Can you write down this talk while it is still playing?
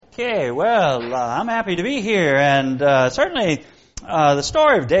Okay, well, I'm happy to be here, and certainly the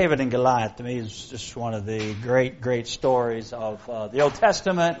story of David and Goliath to me is just one of the great stories of the Old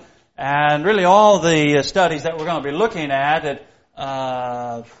Testament, and really all the studies that we're going to be looking at. It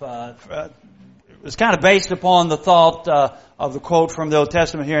was kind of based upon the thought of the quote from the Old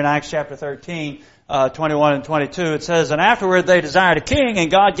Testament here in Acts chapter 13, 21 and 22. It says, "And afterward they desired a king, and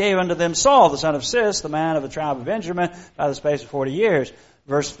God gave unto them Saul, the son of Cis, the man of the tribe of Benjamin, by the space of 40 years.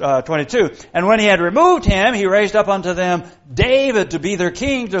 Verse 22, "And when he had removed him, he raised up unto them David to be their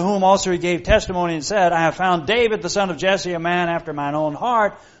king, to whom also he gave testimony and said, I have found David the son of Jesse, a man after mine own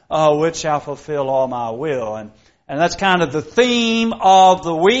heart, which shall fulfill all my will." And that's kind of the theme of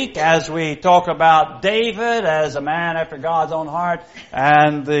the week as we talk about David as a man after God's own heart.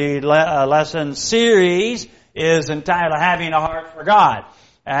 And the lesson series is entitled Having a Heart for God.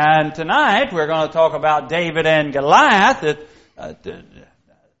 And tonight we're going to talk about David and Goliath.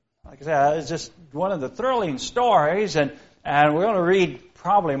 Like I said, it's just one of the thrilling stories, and we're going to read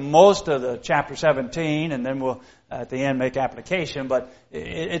probably most of the chapter 17, and then we'll at the end make application. But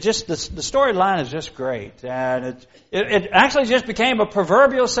it just the storyline is just great, and it actually just became a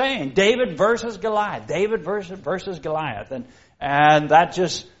proverbial saying: David versus Goliath, David versus Goliath, and that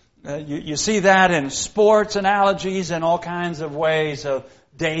just you see that in sports analogies and all kinds of ways of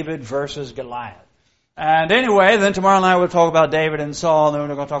David versus Goliath. And anyway, then tomorrow night we'll talk about David and Saul, and then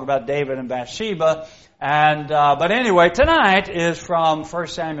we're going to talk about David and Bathsheba. But anyway, tonight is from 1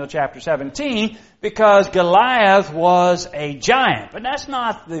 Samuel chapter 17, because Goliath was a giant. But that's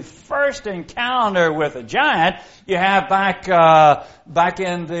not the first encounter with a giant. You have back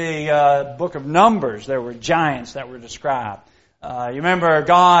in the book of Numbers, there were giants that were described. You remember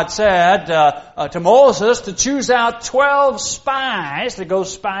God said to Moses to choose out 12 spies to go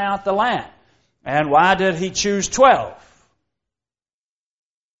spy out the land. And why did he choose 12?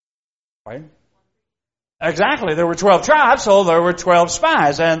 Right? Exactly. There were 12 tribes, so there were 12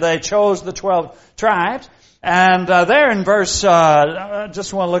 spies, and they chose the 12 tribes. And there in verse, I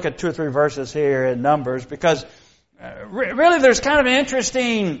just want to look at 2 or 3 verses here in Numbers, because really there's kind of an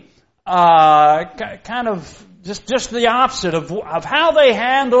interesting, kind of just the opposite of how they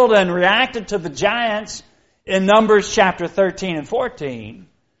handled and reacted to the giants in Numbers chapter 13 and 14.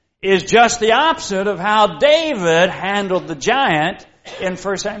 Is just the opposite of how David handled the giant in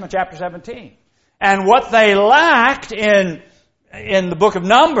 1 Samuel chapter 17. And what they lacked in the book of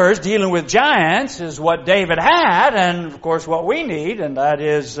Numbers dealing with giants is what David had, and of course what we need, and that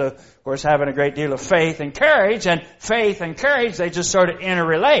is, of course, having a great deal of faith and courage. And faith and courage, they just sort of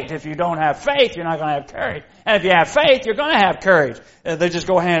interrelate. If you don't have faith, you're not going to have courage. And if you have faith, you're going to have courage. They just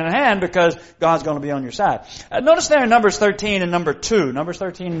go hand in hand because God's going to be on your side. Notice there in Numbers 13 and number 2. Numbers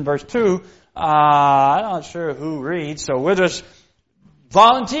 13 and verse 2. I'm not sure who reads, so we'll just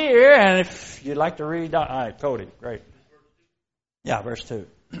volunteer. And if you'd like to read, all right, Cody, great. Yeah, verse 2.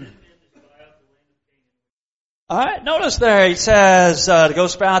 All right, notice there he says to go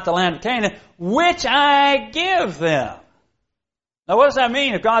spy out the land of Canaan, which I give them. Now, what does that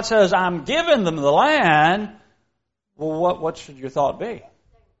mean? If God says, I'm giving them the land, well, what should your thought be?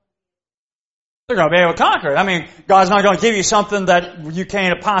 They're going to be able to conquer it. I mean, God's not going to give you something that you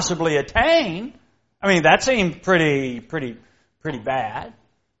can't possibly attain. I mean, that seemed pretty bad.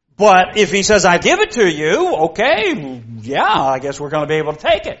 But if He says, I give it to you, okay, yeah, I guess we're going to be able to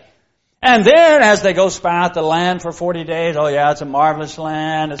take it. And then as they go spy out the land for 40 days, oh yeah, it's a marvelous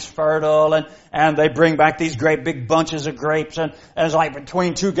land, it's fertile, and they bring back these great big bunches of grapes, and it's like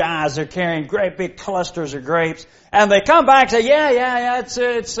between two guys, they're carrying great big clusters of grapes, and they come back and say, yeah,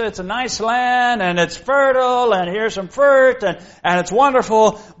 it's a nice land, and it's fertile, and here's some fruit, and it's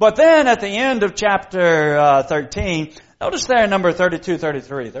wonderful. But then at the end of chapter 13, notice there number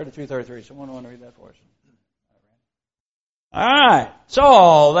 32-33. Someone want to read that for us? All right.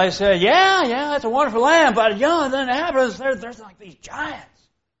 So they said, yeah, it's a wonderful land, but then it happens, there's like these giants.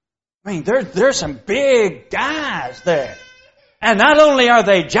 I mean, there's some big guys there. And not only are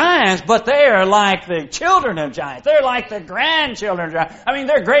they giants, but they are like the children of giants. They're like the grandchildren of giants. I mean,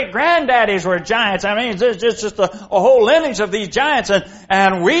 their great-granddaddies were giants. I mean, there's just a whole lineage of these giants.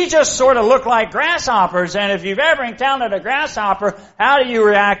 And we just sort of look like grasshoppers. And if you've ever encountered a grasshopper, how do you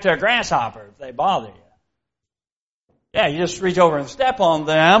react to a grasshopper if they bother you? Yeah, you just reach over and step on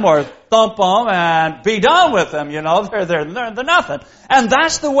them or thump them and be done with them, They're nothing. And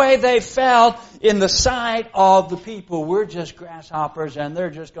that's the way they felt in the sight of the people. We're just grasshoppers and they're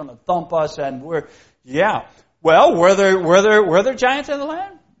just going to thump us and Well, were there giants in the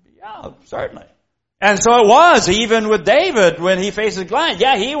land? Yeah, certainly. And so it was, even with David, when he faces Goliath.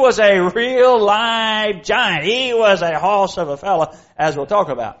 Yeah, he was a real live giant. He was a hoss of a fella, as we'll talk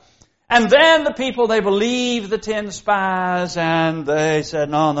about. And then the people, they believed the 10 spies, and they said,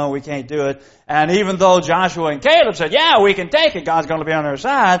 no, we can't do it. And even though Joshua and Caleb said, yeah, we can take it, God's going to be on our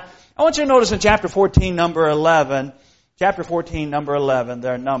side, I want you to notice in chapter 14, number 11,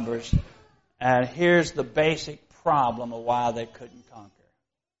 there are numbers, and here's the basic problem of why they couldn't conquer.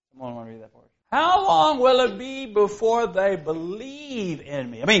 Someone want to read that for us? How long will it be before they believe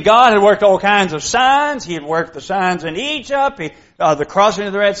in me? I mean, God had worked all kinds of signs. He had worked the signs in Egypt, the crossing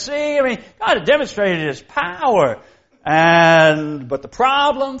of the Red Sea. I mean, God had demonstrated His power. But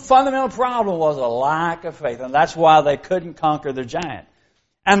the fundamental problem was a lack of faith. And that's why they couldn't conquer the giant.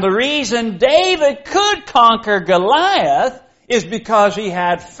 And the reason David could conquer Goliath is because he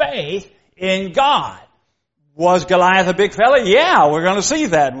had faith in God. Was Goliath a big fella? Yeah, we're going to see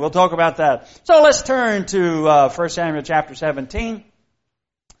that. We'll talk about that. So let's turn to 1 Samuel chapter 17.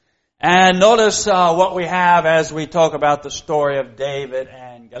 And notice what we have as we talk about the story of David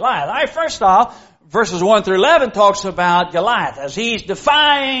and Goliath. All right, first off, verses 1 through 11 talks about Goliath as he's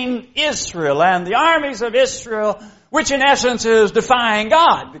defying Israel and the armies of Israel, which in essence is defying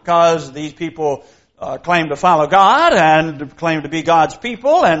God, because these people claim to follow God and claim to be God's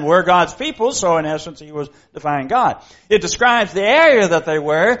people, and we're God's people, so in essence he was defying God. It describes the area that they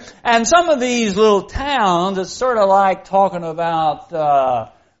were, and some of these little towns, it's sort of like talking about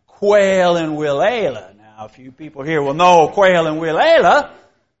Quail and Willela. Now, a few people here will know Quail and Willela,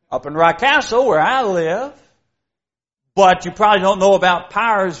 up in Rock Castle, where I live, but you probably don't know about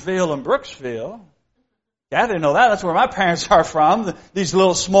Pyersville and Brooksville. Yeah, I didn't know that. That's where my parents are from, these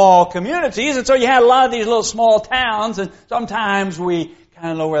little small communities. And so you had a lot of these little small towns, and sometimes we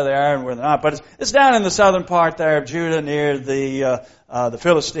kind of know where they are and where they're not. But it's down in the southern part there of Judah, near the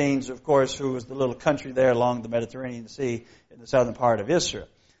Philistines, of course, who was the little country there along the Mediterranean Sea in the southern part of Israel.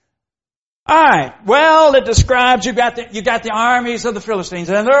 All right. Well, it describes you got the armies of the Philistines,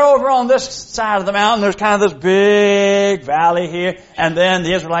 and they're over on this side of the mountain. There's kind of this big valley here, and then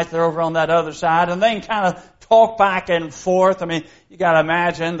the Israelites, they're over on that other side, and they can kind of talk back and forth. I mean, you got to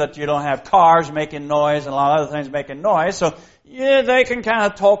imagine that you don't have cars making noise and a lot of other things making noise, so yeah, they can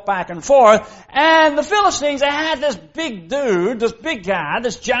kind of talk back and forth. And the Philistines, they had this big dude, this big guy,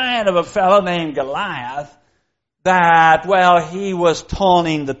 this giant of a fellow named Goliath, that, well, he was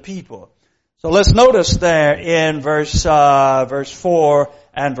taunting the people. So let's notice there in verse 4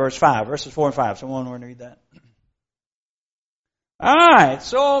 and verse 5. Verses 4 and 5. Someone want to read that? Alright,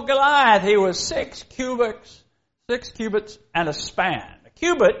 so Goliath, he was 6 cubits and a span. A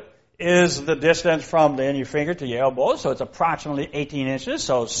cubit is the distance from the end of your finger to your elbow, so it's approximately 18 inches.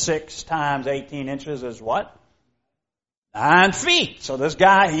 So 6 times 18 inches is what? 9 feet. So this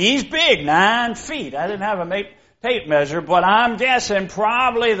guy, he's big, 9 feet. I didn't have a tape measure, but I'm guessing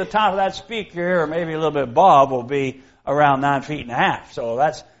probably the top of that speaker, or maybe a little bit above, will be around 9 feet and a half. So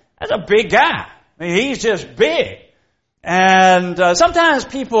that's a big guy. I mean, he's just big. And sometimes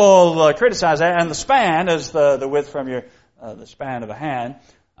people criticize that, and the span is the width from your the span of a hand.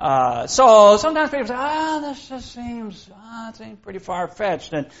 So sometimes people say, this just seems pretty far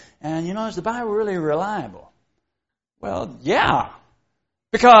fetched, and you know, is the Bible really reliable? Well, yeah.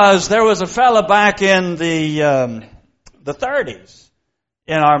 Because there was a fellow back in the 30s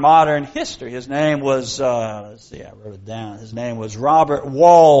in our modern history. His name was, I wrote it down. His name was Robert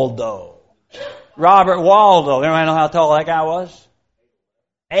Waldo. Robert Waldo. Anybody know how tall that guy was?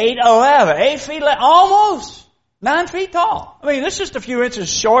 8'11", 8 feet, almost 9 feet tall. I mean, this is just a few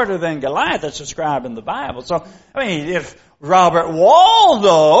inches shorter than Goliath that's described in the Bible. So, I mean, if Robert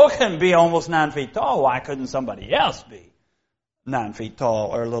Waldo can be almost 9 feet tall, why couldn't somebody else be 9 feet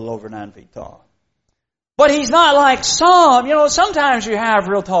tall, or a little over 9 feet tall? But he's not like some. You know, sometimes you have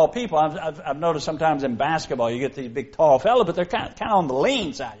real tall people. I've noticed sometimes in basketball you get these big tall fellas, but they're kind of on the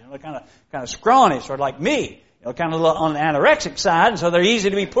lean side. You know, they're kind of scrawny, sort of like me. You know, kind of on the anorexic side, and so they're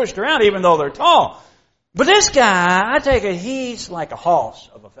easy to be pushed around, even though they're tall. But this guy, I take it, he's like a hoss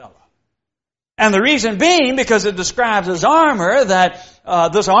of a fella. And the reason being because it describes his armor, that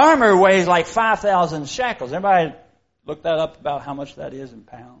this armor weighs like 5,000 shekels. Anybody look that up about how much that is in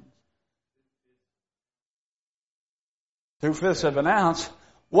pounds? 2/5 of an ounce.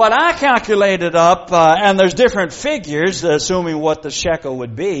 What I calculated up, and there's different figures, assuming what the shekel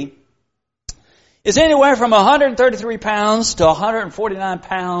would be, is anywhere from 133 pounds to 149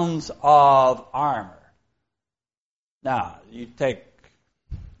 pounds of armor. Now, you take,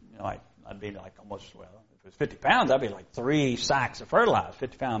 you know, I'd be like almost, well, if it was 50 pounds, that'd be like 3 sacks of fertilizer,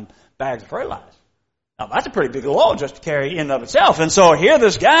 50-pound bags of fertilizer. Now, that's a pretty big load just to carry in and of itself. And so here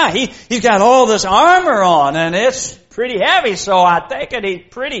this guy, he's got all this armor on, and it's pretty heavy, so I take it he's a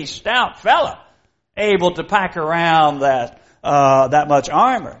pretty stout fella, able to pack around that much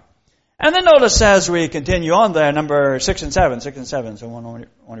armor. And then notice as we continue on there, number 6 and 7. Someone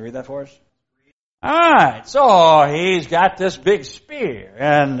want to read that for us? Alright, so he's got this big spear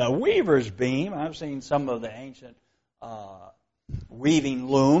and a weaver's beam. I've seen some of the ancient weaving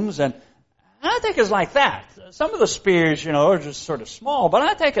looms, and I think it's like that. Some of the spears, are just sort of small, but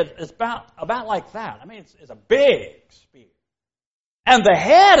I think it's about like that. I mean, it's a big spear. And the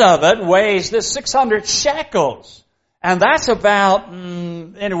head of it weighs this 600 shekels. And that's about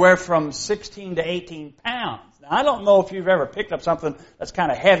anywhere from 16 to 18 pounds. Now, I don't know if you've ever picked up something that's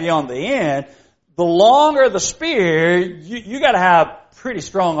kind of heavy on the end. The longer the spear, you got to have pretty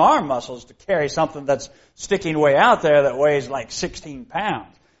strong arm muscles to carry something that's sticking way out there that weighs like 16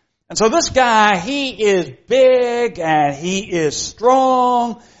 pounds. And so this guy, he is big and he is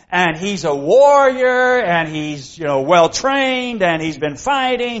strong and he's a warrior and he's, well trained and he's been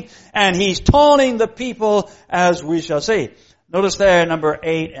fighting and he's taunting the people as we shall see. Notice there number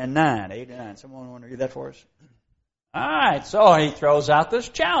 8 and 9. 8 and 9. Someone want to read that for us? Alright, so he throws out this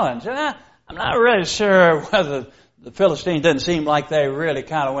challenge. And I'm not really sure whether the Philistines didn't seem like they really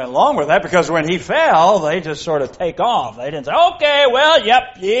kind of went along with that, because when he fell, they just sort of take off. They didn't say, okay, well,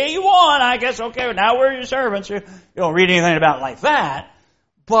 yep, yeah, you won, I guess, okay, now we're your servants. You don't read anything about it like that.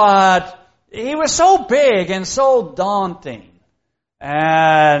 But he was so big and so daunting.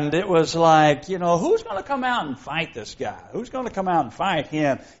 And it was like, who's going to come out and fight this guy? Who's going to come out and fight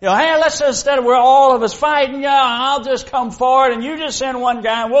him? Hey, let's just, instead of we're all of us fighting, I'll just come forward and you just send one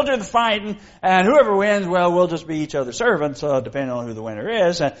guy and we'll do the fighting. And whoever wins, well, we'll just be each other's servants, depending on who the winner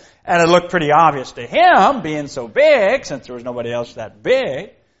is. And it looked pretty obvious to him, being so big, since there was nobody else that big.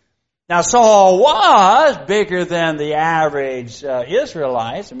 Now, Saul was bigger than the average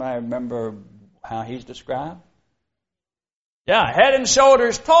Israelites. You might remember how he's described. Yeah, head and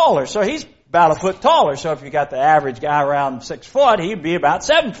shoulders taller. So he's about a foot taller. So if you got the average guy around 6 foot, he'd be about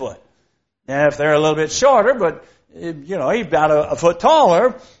 7 foot. And if they're a little bit shorter, but, he's about a foot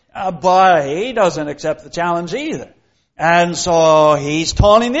taller, but he doesn't accept the challenge either. And so he's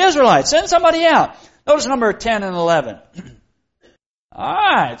taunting the Israelites. Send somebody out. Notice number 10 and 11.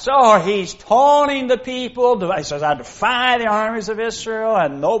 Alright, so he's taunting the people. He says, I defy the armies of Israel,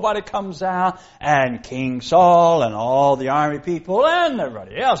 and nobody comes out. And King Saul and all the army people and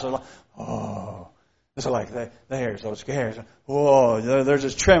everybody else are like, oh, it's like they're so scared. Oh, they're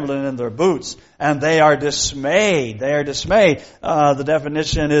just trembling in their boots. And they are dismayed. They are dismayed. The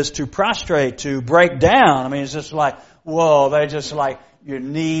definition is to prostrate, to break down. I mean, it's just like, whoa, they just like your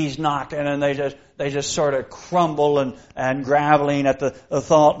knees knocking, and they just sort of crumble and graveling at the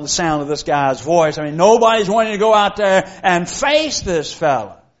thought and the sound of this guy's voice. I mean, nobody's wanting to go out there and face this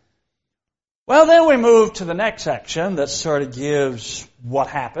fella. Well, then we move to the next section that sort of gives what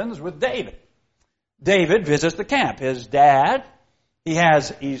happens with David. David visits the camp. His dad, he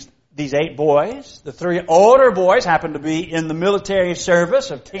has these 8 boys. The 3 older boys happen to be in the military service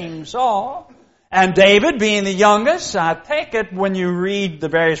of King Saul. And David, being the youngest, I take it when you read the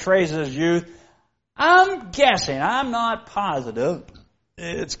various phrases as youth, I'm guessing, I'm not positive.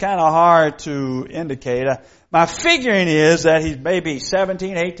 It's kind of hard to indicate. My figuring is that he's maybe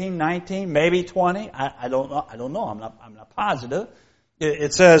 17, 18, 19, maybe 20. I don't know. I'm not positive.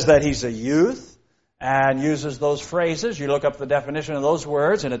 It says that he's a youth and uses those phrases. You look up the definition of those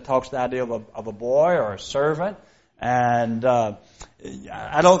words and it talks the idea of a boy or a servant. And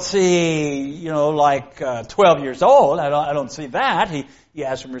I don't see, 12 years old. I don't see that. He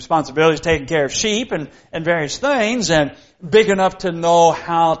has some responsibilities, taking care of sheep and various things, and big enough to know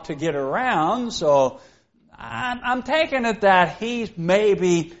how to get around. So I'm taking it that he's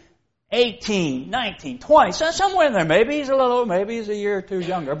maybe 18, 19, 20, so somewhere in there. Maybe he's a little, maybe he's a year or two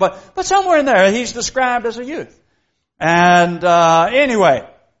younger, but somewhere in there he's described as a youth. And anyway,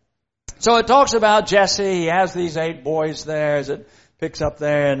 so it talks about Jesse. He has these 8 boys there, as it picks up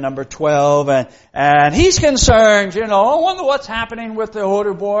there in number 12, and he's concerned, I wonder what's happening with the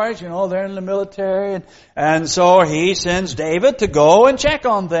older boys, they're in the military, and so he sends David to go and check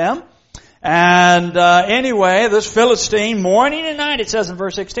on them. And anyway, this Philistine, morning and night, it says in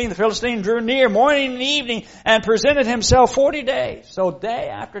verse 16, the Philistine drew near morning and evening and presented himself 40 days. So day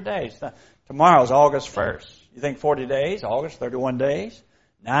after day. Tomorrow's August 1st. You think 40 days, August, 31 days?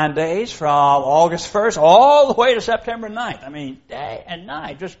 9 days from August 1st all the way to September 9th. I mean, day and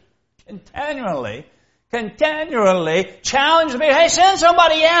night, just continually challenge me. Hey, send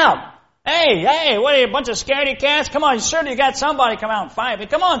somebody out. Hey, what are you, a bunch of scaredy cats? Come on, surely you got somebody come out and fight me.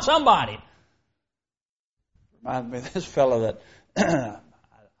 Come on, somebody. Reminds me of this fellow that a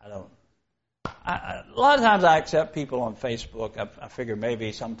lot of times I accept people on Facebook. I figure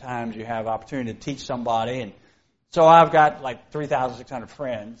maybe sometimes you have opportunity to teach somebody, and so I've got like 3,600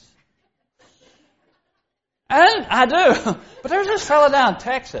 friends. And I do. But there's this fellow down in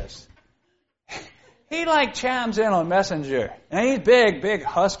Texas. He like chimes in on Messenger. And he's big,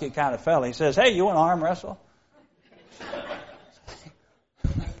 husky kind of fella. He says, "Hey, you want to arm wrestle?"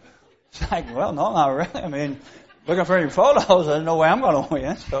 It's like, well, no, not really. I mean, looking for any photos, there's no way I'm going to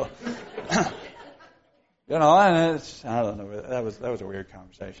win. So, and it's, I don't know. That was a weird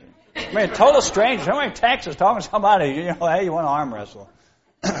conversation. I mean, total stranger. Somebody in Texas talking to somebody, hey, you want to arm wrestle?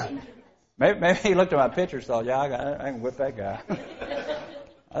 Maybe he looked at my pictures and thought, yeah, I can whip that guy.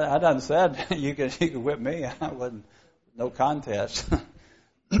 I done said you could whip me. I wasn't, no contest.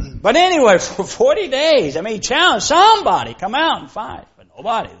 But anyway, for 40 days, I mean, he challenged somebody, come out and fight. But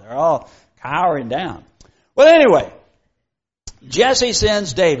nobody. They're all cowering down. Well, anyway, Jesse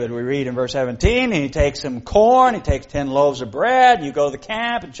sends David, we read in verse 17, and he takes some corn, he takes 10 loaves of bread, you go to the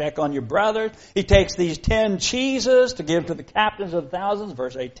camp and check on your brothers. He takes these 10 cheeses to give to the captains of the thousands,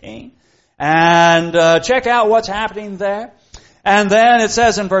 verse 18. And check out what's happening there. And then it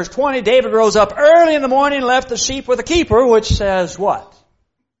says in verse 20, David rose up early in the morning and left the sheep with the keeper, which says what?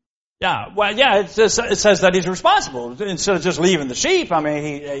 It says that he's responsible. Instead of just leaving the sheep, I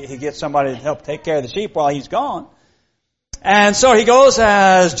mean, he gets somebody to help take care of the sheep while he's gone. And so he goes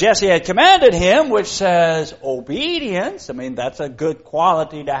as Jesse had commanded him, which says obedience. I mean, that's a good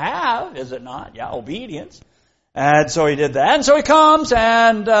quality to have, is it not? Yeah, obedience. And so he did that. And so he comes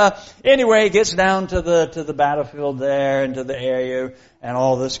and, anyway, he gets down to the battlefield there and to the area and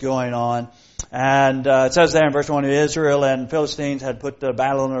all this going on. And, it says there in verse 1, Israel and Philistines had put the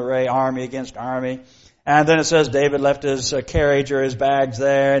battle in array, army against army. And then it says David left his carriage or his bags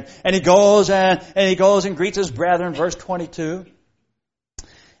there. And he goes and greets his brethren, verse 22.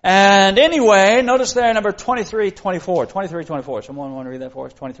 And anyway, notice there number 23-24. 23-24. Someone want to read that for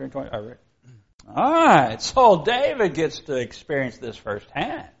us? 23 and 20. All right. All right, so David gets to experience this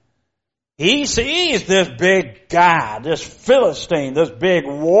firsthand. He sees this big guy, this Philistine, this big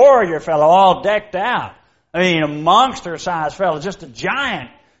warrior fellow, all decked out. I mean, a monster-sized fellow, just a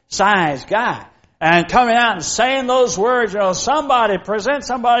giant-sized guy. And coming out and saying those words, present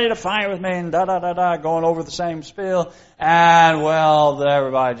somebody to fight with me, and going over the same spiel. And, well,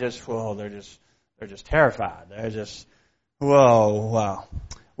 everybody they're just terrified. They're just, whoa.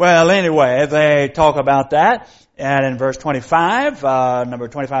 Well, anyway, they talk about that. And in verse 25, number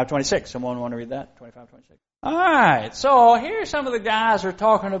 25-26. Someone want to read that? 25-26. All right. So here some of the guys are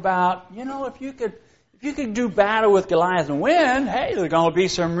talking about, if you could do battle with Goliath and win, hey, there's going to be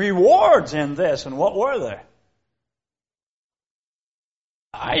some rewards in this. And what were they?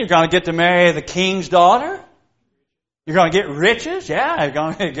 You're going to get to marry the king's daughter. You're going to get riches. Yeah, you're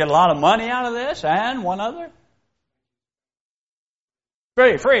going to get a lot of money out of this. And one other.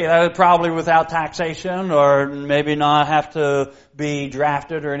 Very free. That was probably without taxation or maybe not have to be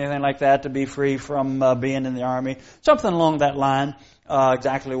drafted or anything like that to be free from being in the army. Something along that line,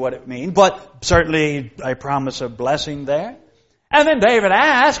 exactly what it means. But certainly a promise of blessing there. And then David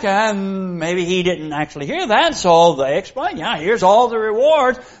asked, and maybe he didn't actually hear that, so they explained, here's all the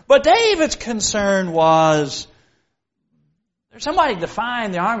rewards. But David's concern was, there's somebody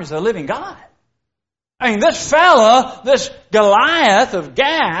defying the armies of the living God. I mean, this fella, this Goliath of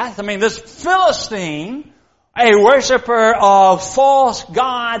Gath, this Philistine, a worshiper of false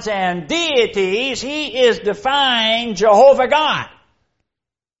gods and deities, he is defying Jehovah God.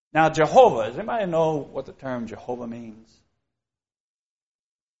 Now, Jehovah, does anybody know what the term Jehovah means?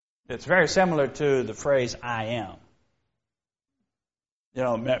 It's very similar to the phrase, I am.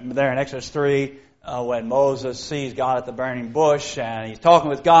 There in Exodus 3, when Moses sees God at the burning bush and he's talking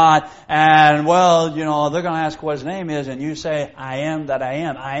with God and, they're going to ask what his name is and you say, I am that I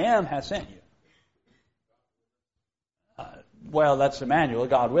am. I am has sent you. That's Emmanuel,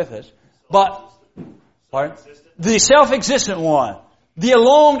 God with us. But, pardon? The self-existent one. The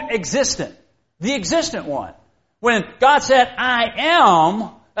alone existent. The existent one. When God said, I am,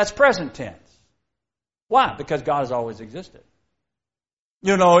 that's present tense. Why? Because God has always existed.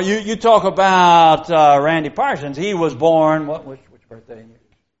 You talk about Randy Parsons. He was born, which birthday?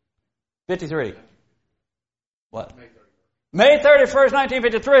 53. What? May 31st,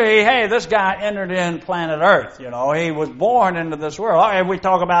 1953. Hey, this guy entered in planet Earth. He was born into this world. And we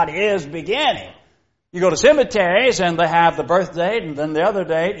talk about his beginning. You go to cemeteries and they have the birth date and then the other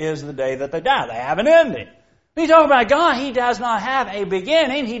date is the day that they die. They have an ending. When you talk about God, He does not have a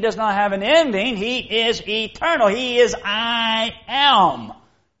beginning. He does not have an ending. He is eternal. He is I am.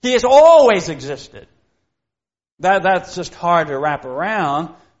 He has always existed. That's just hard to wrap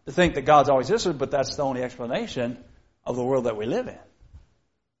around, to think that God's always existed, but that's the only explanation of the world that we live in.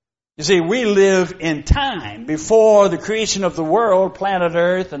 You see, we live in time. Before the creation of the world, planet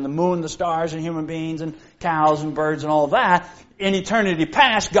Earth and the moon, the stars and human beings and cows and birds and all that, in eternity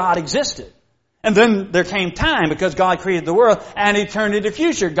past, God existed. And then there came time because God created the world, and eternity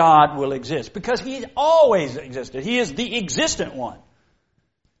future, God will exist. Because He always existed. He is the existent one.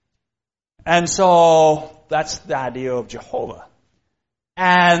 And so, that's the idea of Jehovah.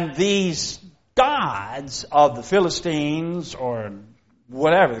 And these gods of the Philistines or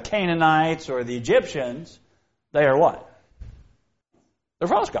whatever, the Canaanites or the Egyptians, they are what? They're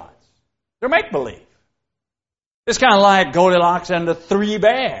false gods. They're make-believe. It's kind of like Goldilocks and the Three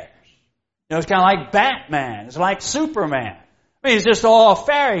Bears. You know, it's kind of like Batman. It's like Superman. I mean, it's just all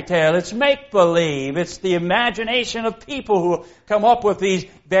fairy tale. It's make-believe. It's the imagination of people who come up with these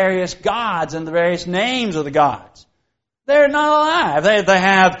various gods and the various names of the gods. They're not alive. They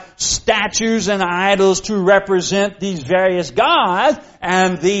have statues and idols to represent these various gods,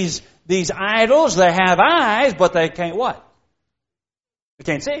 and these idols, they have eyes, but they can't what? They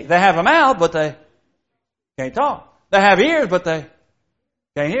can't see. They have a mouth, but they can't talk. They have ears, but they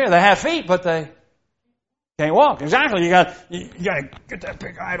can't hear. They have feet, but they can't walk. Exactly. You got to get that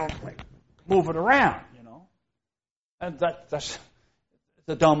big idol, like, move it around. You know, and that's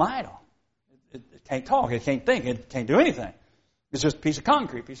a dumb idol. It can't talk. It can't think. It can't do anything. It's just a piece of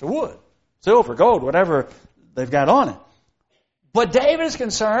concrete, piece of wood, silver, gold, whatever they've got on it. But David is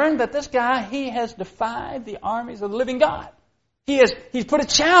concerned that this guy, he has defied the armies of the living God. He's put a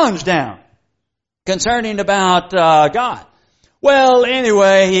challenge down concerning about God. Well,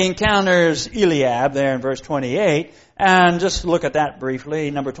 anyway, he encounters Eliab there in verse 28, and just look at that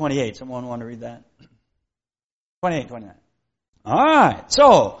briefly. Number 28. Someone want to read that? 28, 29. All right.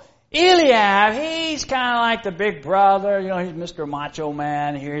 So, Eliab, he's kind of like the big brother. You know, he's Mr. Macho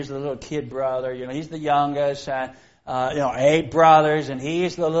Man. Here's the little kid brother. You know, he's the youngest. 8 brothers, and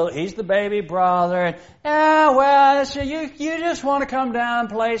he's the baby brother. And, well, so you just want to come down and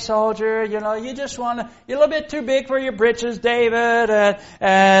play soldier. You know, you just want to. You're a little bit too big for your britches, David,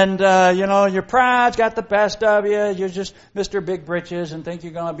 and you know, your pride's got the best of you. You're just Mr. Big Britches and think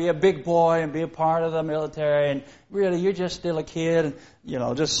you're going to be a big boy and be a part of the military, and really, you're just still a kid. And, you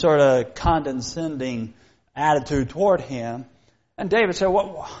know, just sort of condescending attitude toward him. And David said,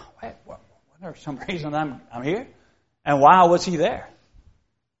 "What? There's some reason I'm here." And why was he there?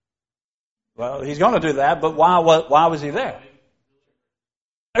 Well, he's going to do that, but why was he there?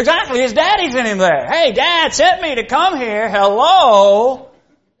 Exactly, his daddy sent him there. Hey, Dad sent me to come here. Hello.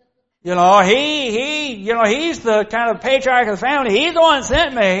 You know, he's the kind of patriarch of the family. He's the one that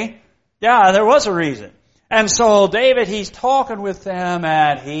sent me. Yeah, there was a reason. And so David, he's talking with them,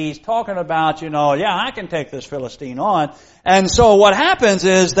 and he's talking about, I can take this Philistine on. And so what happens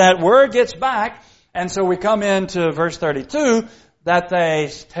is that word gets back. And so we come into verse 32 that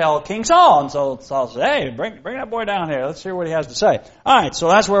they tell King Saul. And so Saul says, hey, bring that boy down here. Let's hear what he has to say. All right, so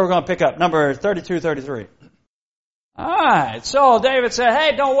that's where we're going to pick up. Number 32, 33. All right, so David said,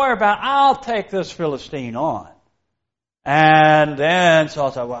 hey, don't worry about it. I'll take this Philistine on. And then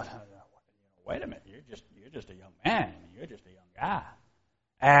Saul said, well, wait a minute. You're just a young man. You're just a young guy.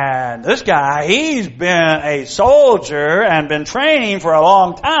 And this guy, he's been a soldier and been training for a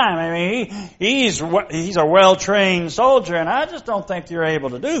long time. I mean, he's a well-trained soldier, and I just don't think you're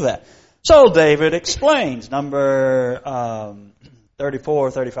able to do that. So David explains, number 34,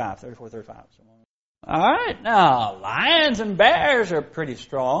 35. All right, now, lions and bears are pretty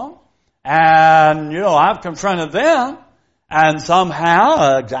strong. And, I've confronted them. And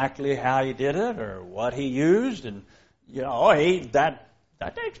somehow, exactly how he did it or what he used, and,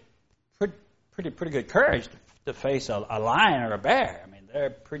 that takes pretty good courage to face a lion or a bear. I mean,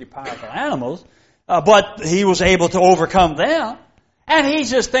 they're pretty powerful animals. But he was able to overcome them. And he's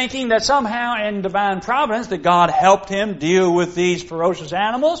just thinking that somehow in divine providence that God helped him deal with these ferocious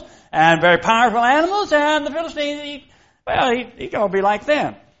animals and very powerful animals. And the Philistines, he's going to be like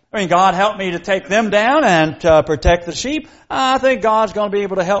them. I mean, God helped me to take them down and protect the sheep. I think God's going to be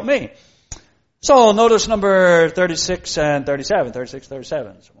able to help me. So notice number 36 and 37. 36,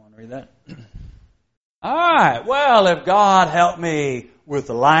 37. Someone read that? All right. Well, if God helped me with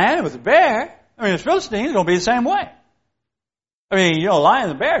the lion, with the bear, the Philistines are going to be the same way. I mean,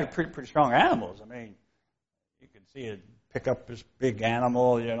 lions and bears are pretty strong animals. I mean, you can see it pick up this big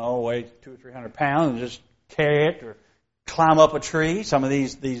animal, weigh 200 or 300 pounds and just carry it or climb up a tree. Some of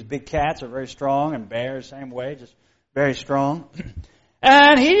these big cats are very strong, and bears same way, just very strong.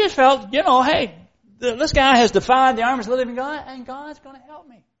 And he just felt, hey, this guy has defied the armies of the living God, and God's going to help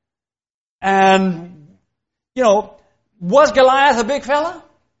me. And Was Goliath a big fella?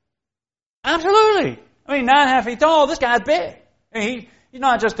 Absolutely. 9.5 feet tall, this guy's big. He's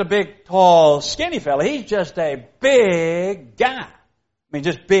not just a big, tall, skinny fella. He's just a big guy.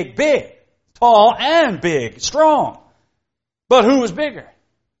 Just big. Tall and big, strong. But who was bigger?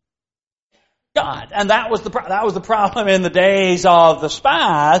 God. And that was the problem in the days of the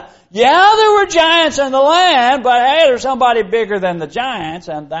spies. Yeah, there were giants in the land, but hey, there's somebody bigger than the giants,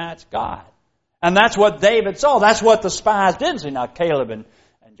 and that's God. And that's what David saw. That's what the spies didn't see. Now, Caleb and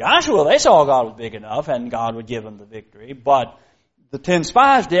Joshua, they saw God was big enough, and God would give them the victory. But the 10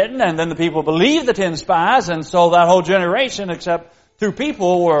 spies didn't, and then the people believed the 10 spies, and so that whole generation, except 2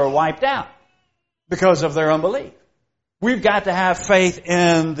 people, were wiped out because of their unbelief. We've got to have faith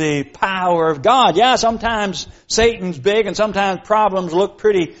in the power of God. Yeah, sometimes Satan's big, and sometimes problems look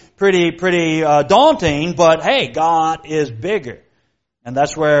pretty daunting, but hey, God is bigger. And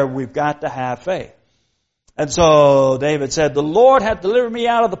that's where we've got to have faith. And so David said, the Lord hath delivered me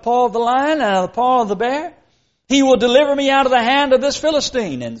out of the paw of the lion and out of the paw of the bear. He will deliver me out of the hand of this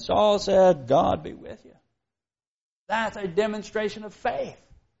Philistine. And Saul said, God be with you. That's a demonstration of faith.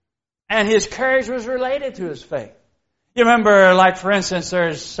 And his courage was related to his faith. You remember, like for instance,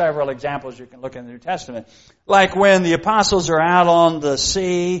 there's several examples you can look in the New Testament. Like when the apostles are out on the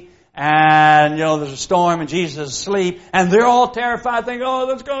sea and, there's a storm and Jesus is asleep and they're all terrified thinking,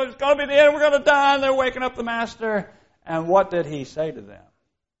 it's going to be the end, we're going to die, and they're waking up the master. And what did he say to them?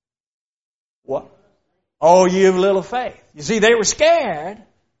 What? Oh, you have little faith. You see, they were scared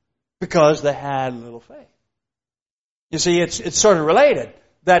because they had little faith. You see, it's sort of related.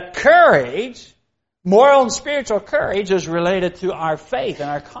 That courage, moral and spiritual courage, is related to our faith and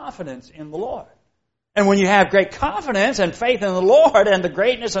our confidence in the Lord. And when you have great confidence and faith in the Lord and the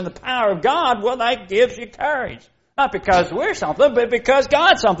greatness and the power of God, well, that gives you courage. Not because we're something, but because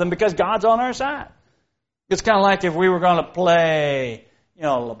God's something, because God's on our side. It's kind of like if we were going to play,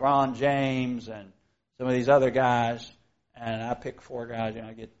 LeBron James and some of these other guys, and I pick 4 guys,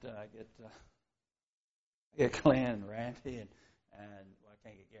 I get Glenn and Randy, and I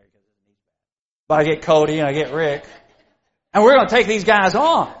can't get Gary because his knee's bad. But I get Cody and I get Rick, and we're going to take these guys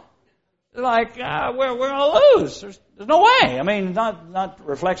on. Like, we're going to lose. There's no way. Not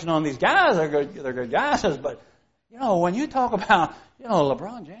reflection on these guys. They're good guys. But, when you talk about,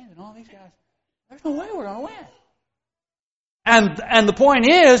 LeBron James and all these guys, there's no way we're going to win. And the point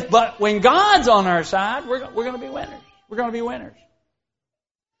is, but when God's on our side, we're going to be winners. We're going to be winners.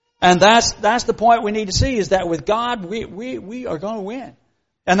 And that's the point we need to see, is that with God, we are going to win.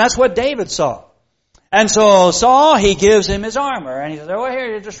 And that's what David saw. And so Saul, he gives him his armor. And he says,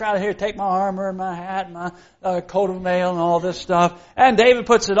 here, just right here, take my armor and my hat and my coat of mail and all this stuff. And David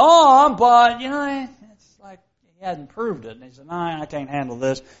puts it on, but, it's like he hadn't proved it. And he said, no, I can't handle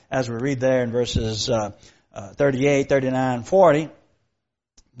this, as we read there in verses 38, 39, 40.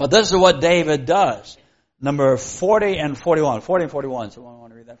 But this is what David does. Number 40 and 41. 40 and 41. Someone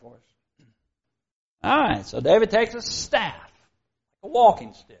want to read that for us? All right. So David takes a staff, a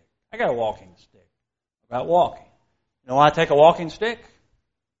walking stick. I got a walking stick. About walking. Why I take a walking stick?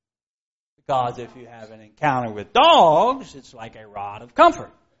 Because if you have an encounter with dogs, it's like a rod of comfort.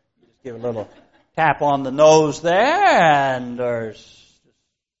 You just give a little tap on the nose there, and just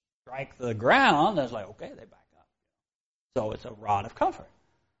strike the ground, and it's like, okay, they back up. So it's a rod of comfort.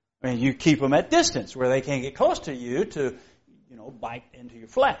 You keep them at distance where they can't get close to you to, bite into your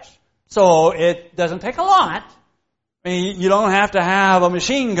flesh. So it doesn't take a lot. You don't have to have a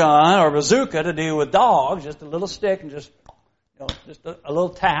machine gun or bazooka to deal with dogs. Just a little stick and just a little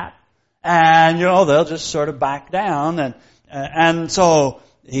tap, and they'll just sort of back down. And so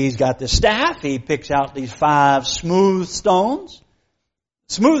he's got this staff. He picks out these 5 smooth stones.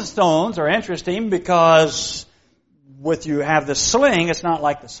 Smooth stones are interesting because with you have the sling, it's not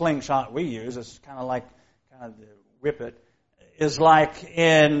like the slingshot we use. It's kind of the whippet is like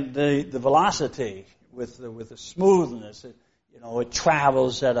in the velocity. With the smoothness, it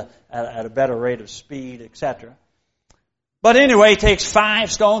travels at a better rate of speed, etc. But anyway, he takes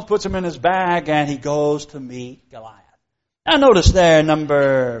 5 stones, puts them in his bag, and he goes to meet Goliath. Now notice there,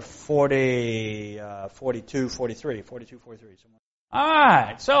 number 40, 42, 43. 42, 43. All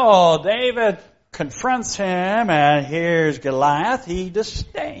right, so David confronts him, and here's Goliath. He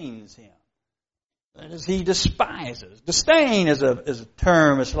disdains him. That is, he despises. Disdain is a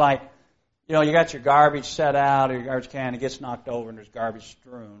term. It's like, you got your garbage set out, or your garbage can, it gets knocked over, and there's garbage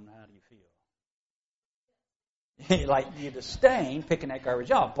strewn. How do you feel? Like you disdain picking that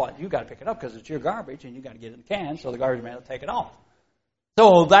garbage up, but you got to pick it up because it's your garbage, and you got to get it in the can, so the garbage man will take it off.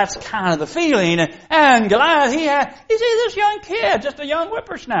 So that's kind of the feeling. And Goliath, you see this young kid, just a young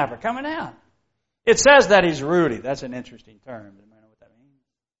whippersnapper coming out. It says that he's ruddy. That's an interesting term. Anybody know what that means?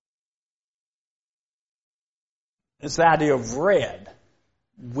 It's the idea of red,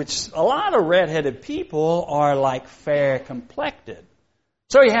 which a lot of red-headed people are like fair-complected.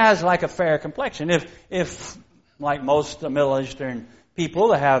 So he has like a fair complexion. If like most Middle Eastern people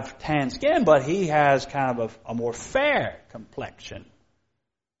that have tan skin, but he has kind of a more fair complexion.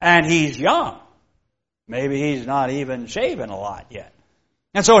 And he's young. Maybe he's not even shaven a lot yet.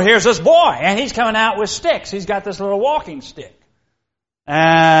 And so here's this boy, and he's coming out with sticks. He's got this little walking stick.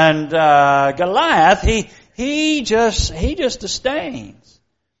 And Goliath, he just disdains.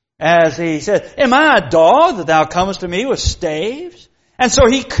 As he said, "Am I a dog that thou comest to me with staves?" And so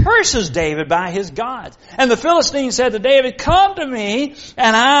he curses David by his gods. And the Philistine said to David, "Come to me,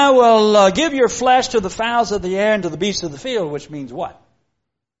 and I will give your flesh to the fowls of the air and to the beasts of the field," which means what?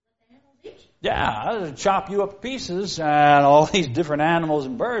 Yeah, I'll chop you up to pieces, and all these different animals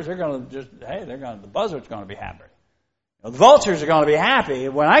and birds, the buzzard's going to be happy. The vultures are going to be happy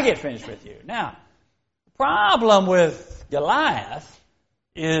when I get finished with you. Now, the problem with Goliath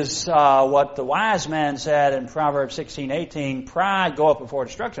is what the wise man said in Proverbs 16:18, "Pride goeth before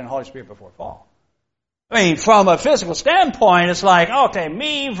destruction, and Holy Spirit before fall." I mean, from a physical standpoint, it's like, okay,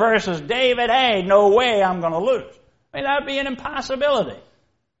 me versus David, hey, no way I'm going to lose. I mean, that would be an impossibility.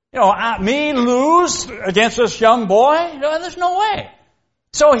 Me lose against this young boy? There's no way.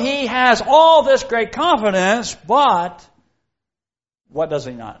 So he has all this great confidence, but what does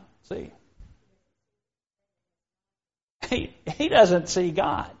he not see? He doesn't see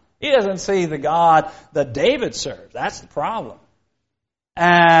God. He doesn't see the God that David serves. That's the problem.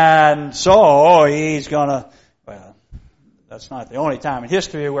 And so he's that's not the only time in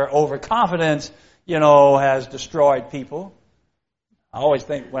history where overconfidence, has destroyed people. I always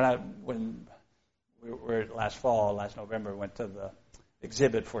think when we were last November, went to the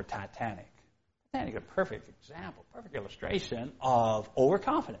exhibit for Titanic. Titanic, a perfect example, perfect illustration of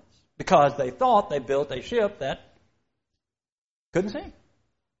overconfidence. Because they thought they built a ship that couldn't sink.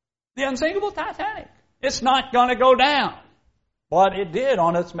 The unsinkable Titanic. It's not going to go down. But it did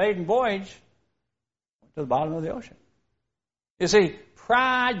on its maiden voyage to the bottom of the ocean. You see,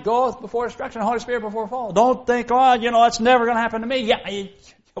 pride goeth before destruction, Holy Spirit before fall. Don't think, it's never going to happen to me. Yeah,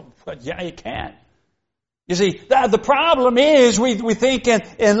 you can. You see, the problem is we think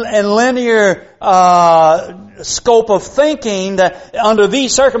in linear scope of thinking that under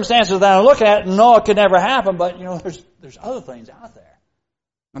these circumstances that I look at, no, it could never happen. But, there's other things out there.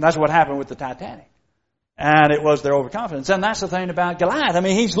 And that's what happened with the Titanic. And it was their overconfidence. And that's the thing about Goliath. I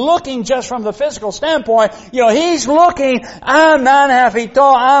mean, he's looking just from the physical standpoint. He's looking, I'm 9.5 feet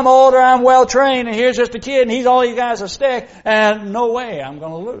tall, I'm older, I'm well trained, and here's just a kid, and he's all you guys a stick, and no way I'm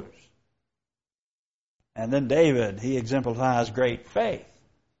going to lose. And then David, he exemplifies great faith.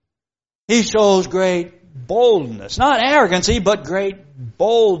 He shows great boldness. Not arrogancy, but great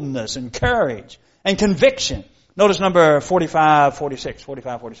boldness and courage and conviction. Notice number 45:46.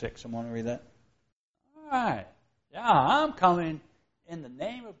 45:46. Someone want to read that? All right. Yeah, I'm coming in the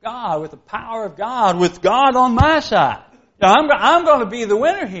name of God, with the power of God, with God on my side. I'm going to be the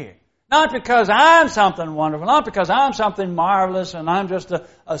winner here. Not because I'm something wonderful, not because I'm something marvelous and I'm just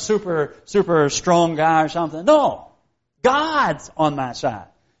a super strong guy or something. No. God's on my side.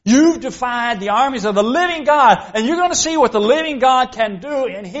 You've defied the armies of the living God, and you're going to see what the living God can do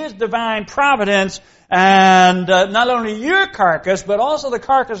in His divine providence. And not only your carcass, but also the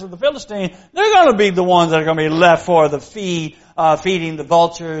carcass of the Philistine, they're going to be the ones that are going to be left for the feeding the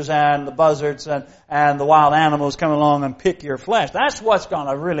vultures and the buzzards and the wild animals come along and pick your flesh. That's what's going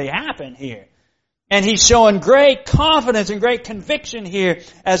to really happen here. And he's showing great confidence and great conviction here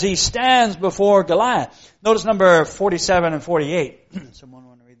as he stands before Goliath. Notice number 47 and 48. Someone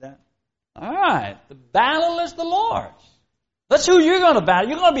want to read that? All right. The battle is the Lord's. That's who you're going to battle.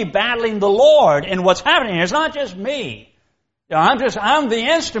 You're going to be battling the Lord in what's happening here. It's not just me. I'm the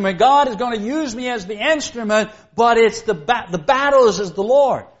instrument. God is going to use me as the instrument, but it's the battle is the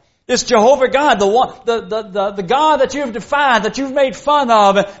Lord. It's Jehovah God, the God that you've defied, that you've made fun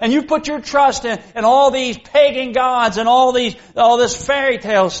of, and you've put your trust in all these pagan gods and all this fairy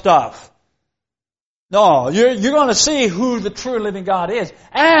tale stuff. No, you're going to see who the true living God is.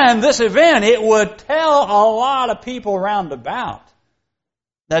 And this event, it would tell a lot of people round about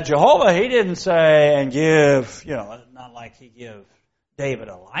that Jehovah, He didn't say and give, not like He give David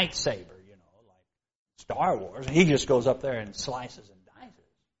a lightsaber, like Star Wars. He just goes up there and slices and dices.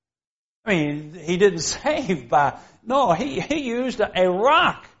 I mean, He didn't save He used a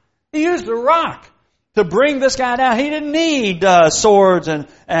rock. He used a rock to bring this guy down. He didn't need swords and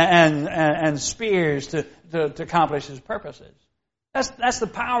spears to accomplish His purposes. That's the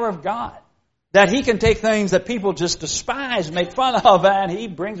power of God. That he can take things that people just despise and make fun of, and he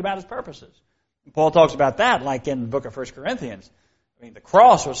brings about his purposes. And Paul talks about that, like in the book of 1 Corinthians. I mean, the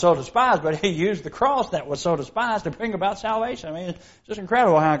cross was so despised, but he used the cross that was so despised to bring about salvation. I mean, it's just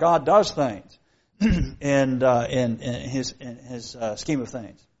incredible how God does things in his scheme of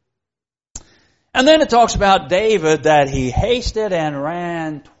things. And then it talks about David that he hasted and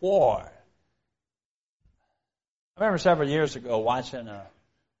ran toward. I remember several years ago watching a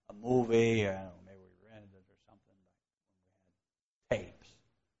movie, I don't know, maybe we rented it or something, but we had tapes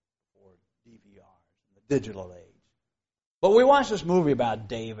or DVRs in the digital age. But we watched this movie about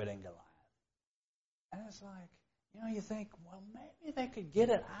David and Goliath. And it's like, you think, well, maybe they could get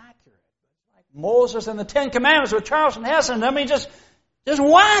it accurate. It's like Moses and the Ten Commandments with Charlton Heston. I mean, just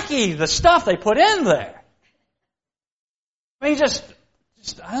wacky, the stuff they put in there. I mean, just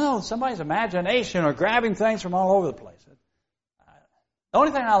I don't know, somebody's imagination or grabbing things from all over the place. The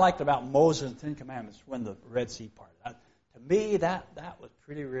only thing I liked about Moses and the Ten Commandments when the Red Sea parted. To me, that was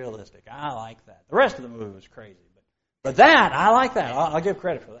pretty realistic. I like that. The rest of the movie was crazy. But that, I like that. I'll give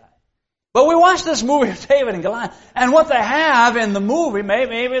credit for that. But we watched this movie of David and Goliath, and what they have in the movie,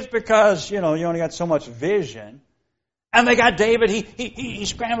 maybe it's because, you only got so much vision. And they got David, he's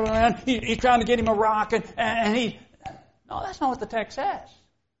scrambling around, he's trying to get him a rock, and he... No, that's not what the text says.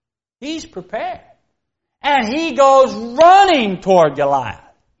 He's prepared. And he goes running toward Goliath.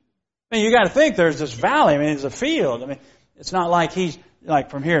 I mean, you got to think there's this valley. I mean, it's a field. I mean, it's not like he's like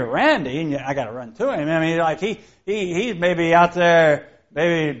from here to Randy, and I got to run to him. I mean, like he's maybe out there,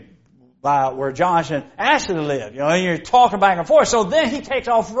 maybe by where Josh and Ashley live. And you're talking back and forth. So then he takes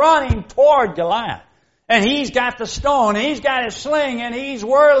off running toward Goliath. And he's got the stone, and he's got his sling, and he's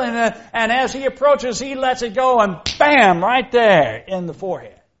whirling, and as he approaches, he lets it go, and bam, right there in the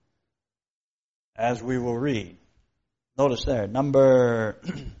forehead. As we will read. Notice there, number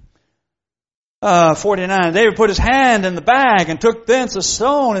 49. David put his hand in the bag, and took thence a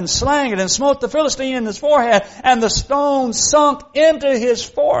stone, and slang it, and smote the Philistine in his forehead, and the stone sunk into his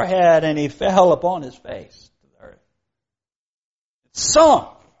forehead, and he fell upon his face to the earth. It sunk.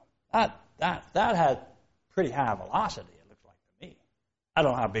 That had pretty high velocity, it looks like to me. I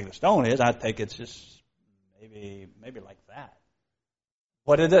don't know how big the stone is. I think it's just maybe like that.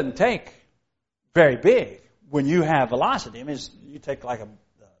 But it doesn't take very big when you have velocity. I mean, you take like a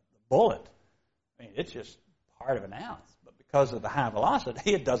bullet. I mean, it's just part of an ounce. But because of the high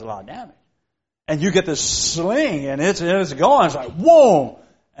velocity, it does a lot of damage. And you get this sling, and it's going. It's like, whoa!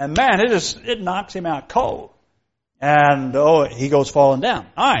 And man, it knocks him out cold. And, he goes falling down.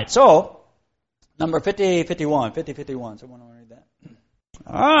 All right, so... Number 51. Someone want to read that?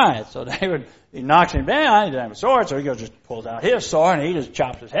 All right. So David, he knocks him down. He doesn't have a sword, so he just pulls out his sword and he just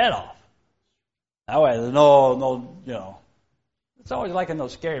chops his head off. That way, there's no. It's always like in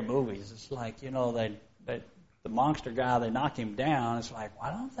those scary movies. It's like the monster guy, they knock him down. It's like,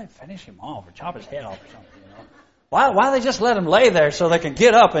 why don't they finish him off or chop his head off or something? Why don't they just let him lay there so they can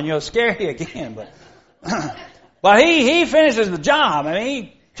get up and scare you again? But he finishes the job. I mean,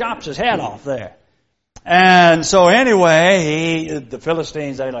 he chops his head off there. And so anyway, the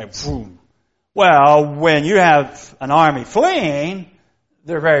Philistines, they're like, boom. Well, when you have an army fleeing,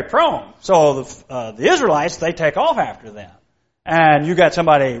 they're very prone. So the Israelites, they take off after them. And you got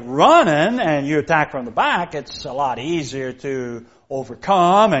somebody running and you attack from the back, it's a lot easier to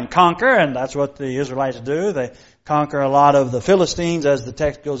overcome and conquer, and that's what the Israelites do. They conquer a lot of the Philistines as the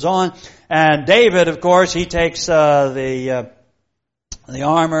text goes on. And David, of course, he takes the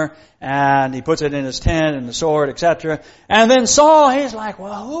armor and he puts it in his tent and the sword, etc. And then Saul, he's like,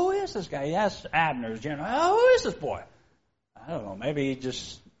 well, who is this guy? He asks Abner's general, who is this boy? I don't know, maybe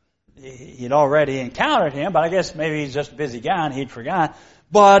he'd already encountered him, but I guess maybe he's just a busy guy and he'd forgot.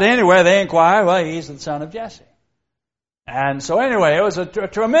 But anyway, they inquire, well, he's the son of Jesse. And so anyway, it was a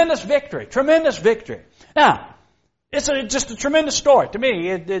tremendous victory. Now, it's just a tremendous story. To me,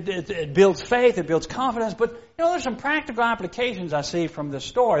 it builds faith, it builds confidence, but, there's some practical applications I see from this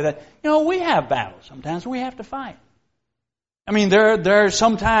story that, we have battles. Sometimes we have to fight. I mean, there are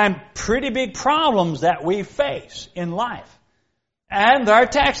sometimes pretty big problems that we face in life. And there are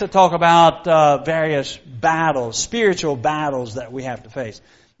texts that talk about various battles, spiritual battles that we have to face.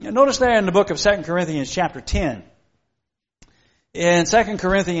 Notice there in the book of 2 Corinthians chapter 10. In 2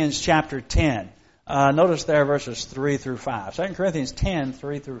 Corinthians chapter 10, notice there verses 3 through 5. 2 Corinthians 10,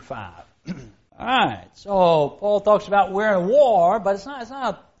 3 through 5. All right, so Paul talks about we're in a war, but it's not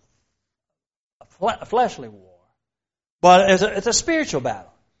a fleshly war, but it's a spiritual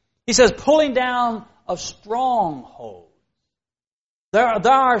battle. He says pulling down of strongholds. There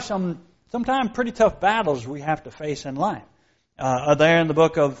are sometimes pretty tough battles we have to face in life. There in the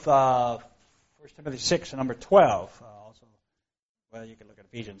book of 1 Timothy 6 and number 12. Also, well, you can look at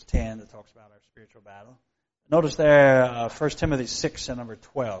Ephesians 10 that talks about our spiritual battle. Notice there, 1 Timothy 6 and number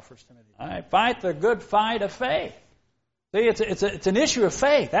 12. 1 Timothy. All right, fight the good fight of faith. See, it's an issue of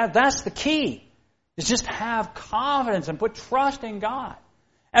faith. That's the key. Is just have confidence and put trust in God.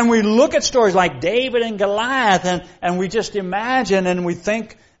 And we look at stories like David and Goliath, and we just imagine and we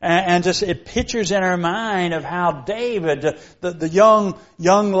think, and just it pictures in our mind of how David, the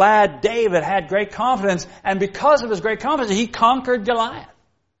young lad David, had great confidence, and because of his great confidence, he conquered Goliath.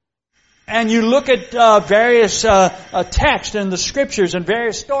 And you look at various texts in the Scriptures and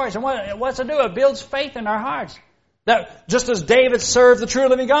various stories, and what's it do? It builds faith in our hearts. That just as David served the true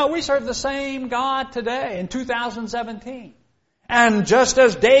living God, we serve the same God today in 2017. And just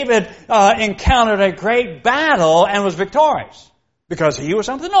as David encountered a great battle and was victorious, because he was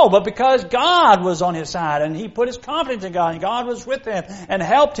something? No, but because God was on his side and he put his confidence in God and God was with him and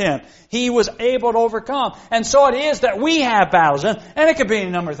helped him, he was able to overcome. And so it is that we have battles. And it could be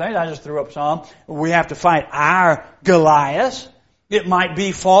any number of things. I just threw up some. We have to fight our Goliath. It might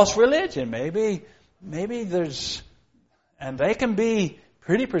be false religion. Maybe there's... And they can be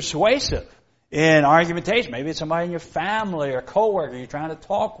pretty persuasive in argumentation. Maybe it's somebody in your family or coworker you're trying to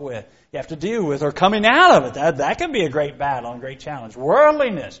talk with, you have to deal with, or coming out of it. That can be a great battle and great challenge.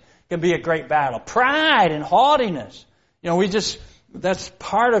 Worldliness can be a great battle. Pride and haughtiness. That's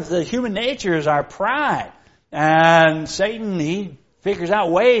part of the human nature is our pride. And Satan, he figures out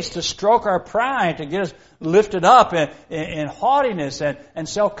ways to stroke our pride, to get us lifted up in haughtiness and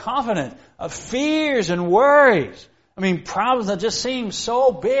self-confidence, fears and worries. Problems that just seem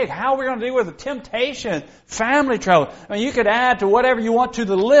so big. How are we going to deal with the temptation, family trouble? You could add to whatever you want to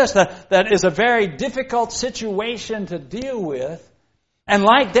the list that is a very difficult situation to deal with. And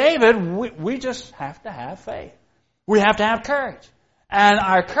like David, we just have to have faith. We have to have courage. And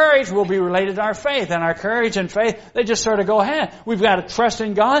our courage will be related to our faith. And our courage and faith, they just sort of go hand. We've got to trust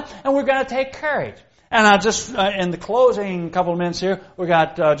in God, and we've got to take courage. And I'll just, in the closing couple of minutes here, we've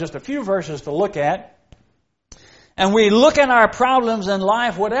got just a few verses to look at. And we look at our problems in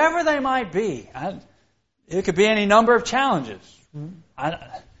life, whatever they might be. It could be any number of challenges.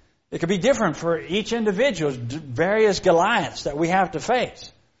 It could be different for each individual, various Goliaths that we have to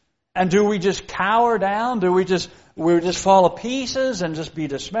face. And do we just cower down? Do we just fall to pieces and just be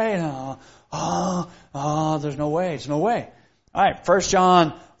dismayed? There's no way. It's no way. All right, 1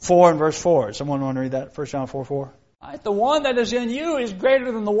 John 4 and verse 4. Someone want to read that? 1 John 4:4. Right, the one that is in you is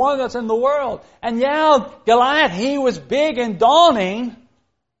greater than the one that's in the world. And Goliath, he was big and daunting,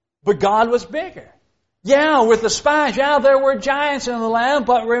 but God was bigger. With the spies, there were giants in the land,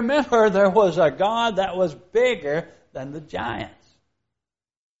 but remember, there was a God that was bigger than the giants.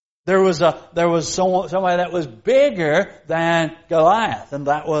 There was somebody that was bigger than Goliath, and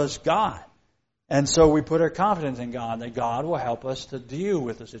that was God. And so we put our confidence in God, that God will help us to deal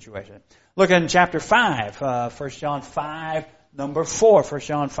with the situation. Look in chapter 5, 1 John 5, number 4. 1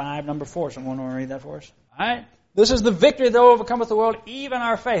 John 5, number 4. Someone want to read that for us? All right. This is the victory that overcometh the world, even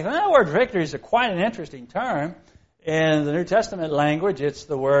our faith. And that word victory is quite an interesting term. In the New Testament language, it's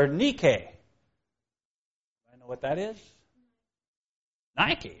the word Nike. I know what that is?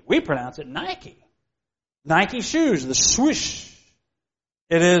 Nike. We pronounce it Nike. Nike shoes, the swoosh.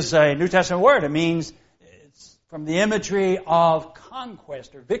 It is a New Testament word. It means it's from the imagery of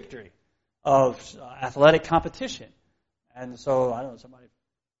conquest or victory, of athletic competition. And so, I don't know, somebody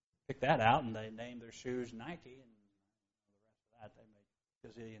picked that out and they named their shoes Nike, and the rest of that, they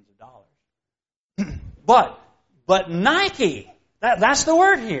make gazillions of dollars. But Nike, that's the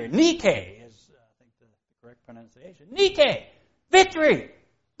word here. Nike is, I think, the correct pronunciation. Nike, victory.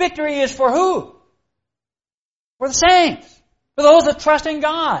 Victory is for who? For the saints. For those that trust in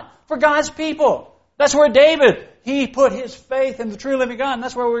God. For God's people. That's where David, he put his faith in the true living God. And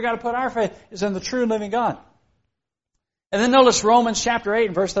that's where we've got to put our faith, is in the true living God. And then notice Romans chapter 8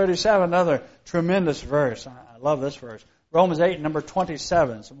 and verse 37, another tremendous verse. I love this verse. Romans 8, number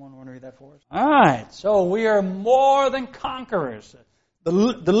 27. Someone want to read that for us? All right. So we are more than conquerors. The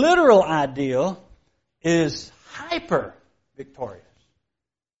literal ideal is hyper victorious.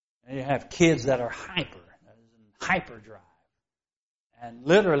 And you have kids that are hyper, that is in hyperdrive. And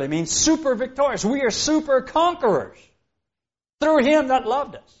literally means super victorious. We are super conquerors through Him that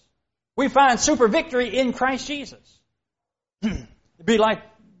loved us. We find super victory in Christ Jesus. It'd be like,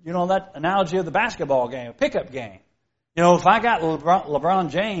 that analogy of the basketball game, a pickup game. If I got LeBron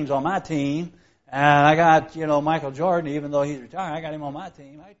James on my team, and I got, Michael Jordan, even though he's retired, I got him on my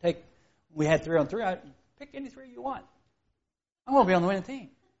team. We had 3-on-3, I'd pick any three you want. I'm going to be on the winning team.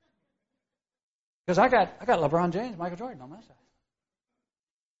 Because I got LeBron James, Michael Jordan on my side.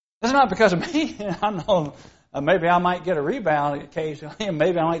 It's not because of me. I know maybe I might get a rebound occasionally, and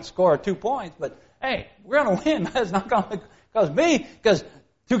maybe I might score 2 points, but hey, we're going to win. That's not going to because me, because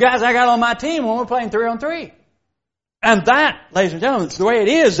two guys I got on my team when we're playing 3-on-3. And that, ladies and gentlemen, it's the way it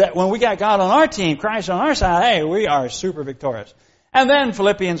is that when we got God on our team, Christ on our side, hey, we are super victorious. And then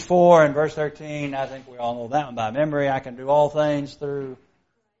Philippians 4 and verse 13, I think we all know that one by memory. I can do all things through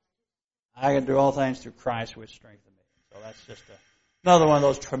Christ which strengthens me. So that's just another one of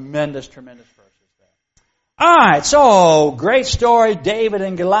those tremendous, tremendous verses there. All right, so great story, David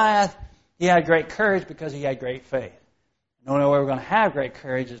and Goliath. He had great courage because he had great faith. The only way we're going to have great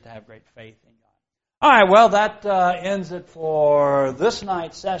courage is to have great faith in God. All right, well, that ends it for this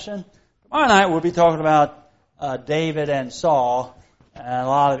night's session. Tomorrow night we'll be talking about David and Saul, and a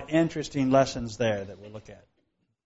lot of interesting lessons there that we'll look at.